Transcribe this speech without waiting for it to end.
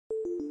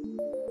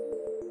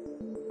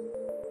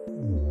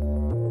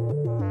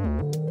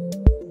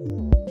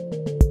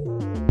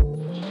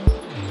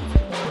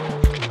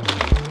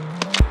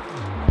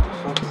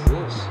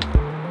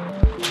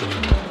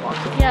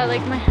Yeah,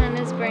 like my hand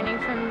is burning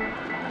from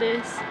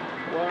this.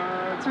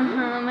 What?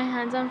 My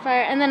hand's on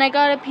fire. And then I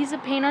got a piece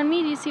of paint on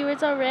me. Do you see where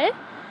it's all red?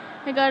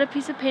 I got a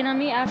piece of paint on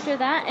me after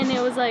that, and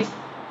it was like,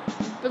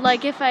 but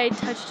like if I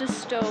touched a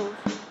stove.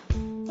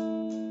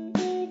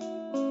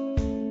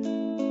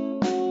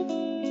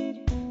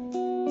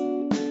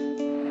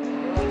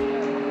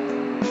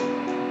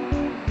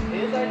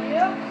 His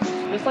idea?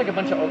 Just like a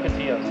bunch of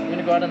ocotillos. I'm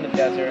gonna go out in the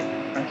desert.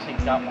 I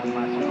actually got one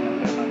last week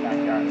in my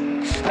backyard.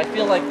 I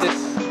feel like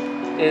this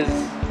is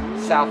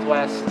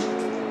Southwest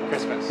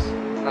Christmas.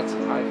 That's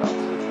how I felt.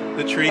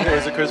 The tree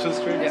is a Christmas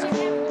tree? Yeah.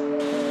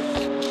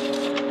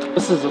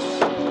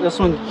 This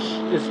one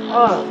is,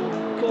 oh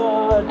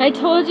God. I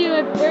told you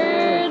it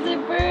burns, it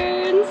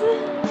burns.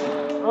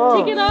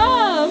 Oh, take it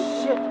off.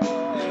 Shit.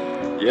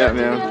 Yeah,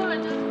 man.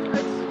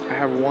 I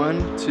have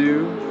 1,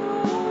 2,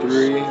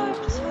 3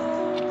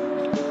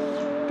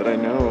 that I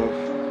know of.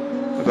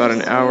 About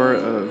an hour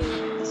of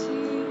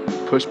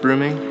push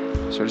brooming,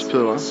 so I just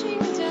peel it off.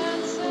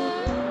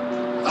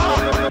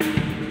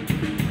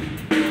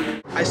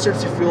 I start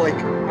to feel like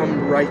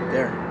I'm right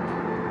there.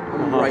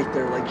 I'm right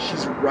there, like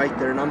she's right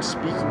there, and I'm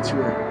speaking to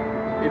her.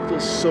 It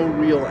feels so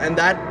real, and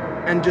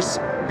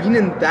just being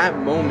in that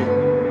moment,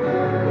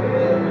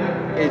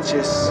 it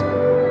just,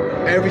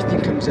 everything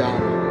comes out.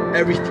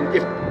 Everything.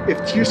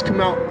 If tears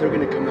come out, they're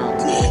gonna come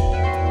out.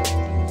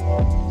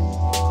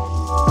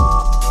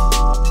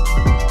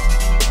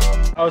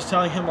 I was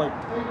telling him, like,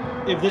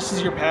 if this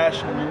is your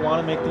passion and you want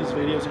to make these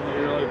videos and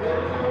you're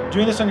like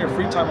doing this on your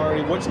free time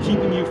already, what's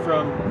keeping you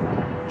from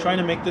trying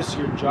to make this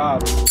your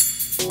job?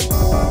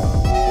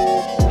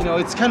 You know,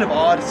 it's kind of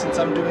odd since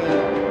I'm doing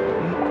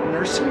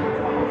nursing.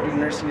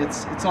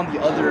 It's on the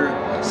other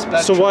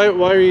spectrum. So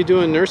why are you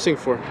doing nursing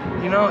for?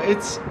 You know,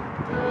 it's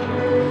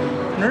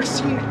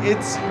nursing.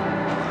 It's.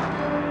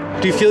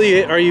 Do you feel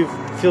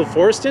feel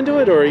forced into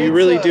it, or you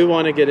really do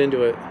want to get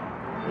into it?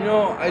 You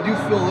know, I do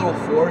feel a little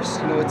forced.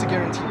 You know, it's a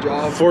guaranteed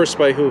job. Forced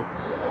by who?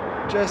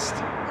 Just,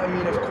 I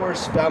mean, of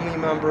course, family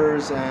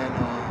members and.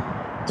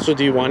 So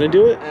do you want to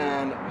do it?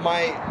 And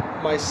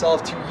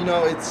myself too. You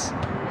know, it's.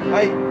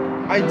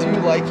 I do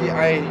like it.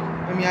 I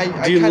mean,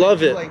 I do you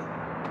love it? Like,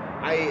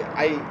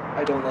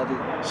 I don't love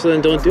it. So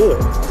then don't do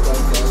it.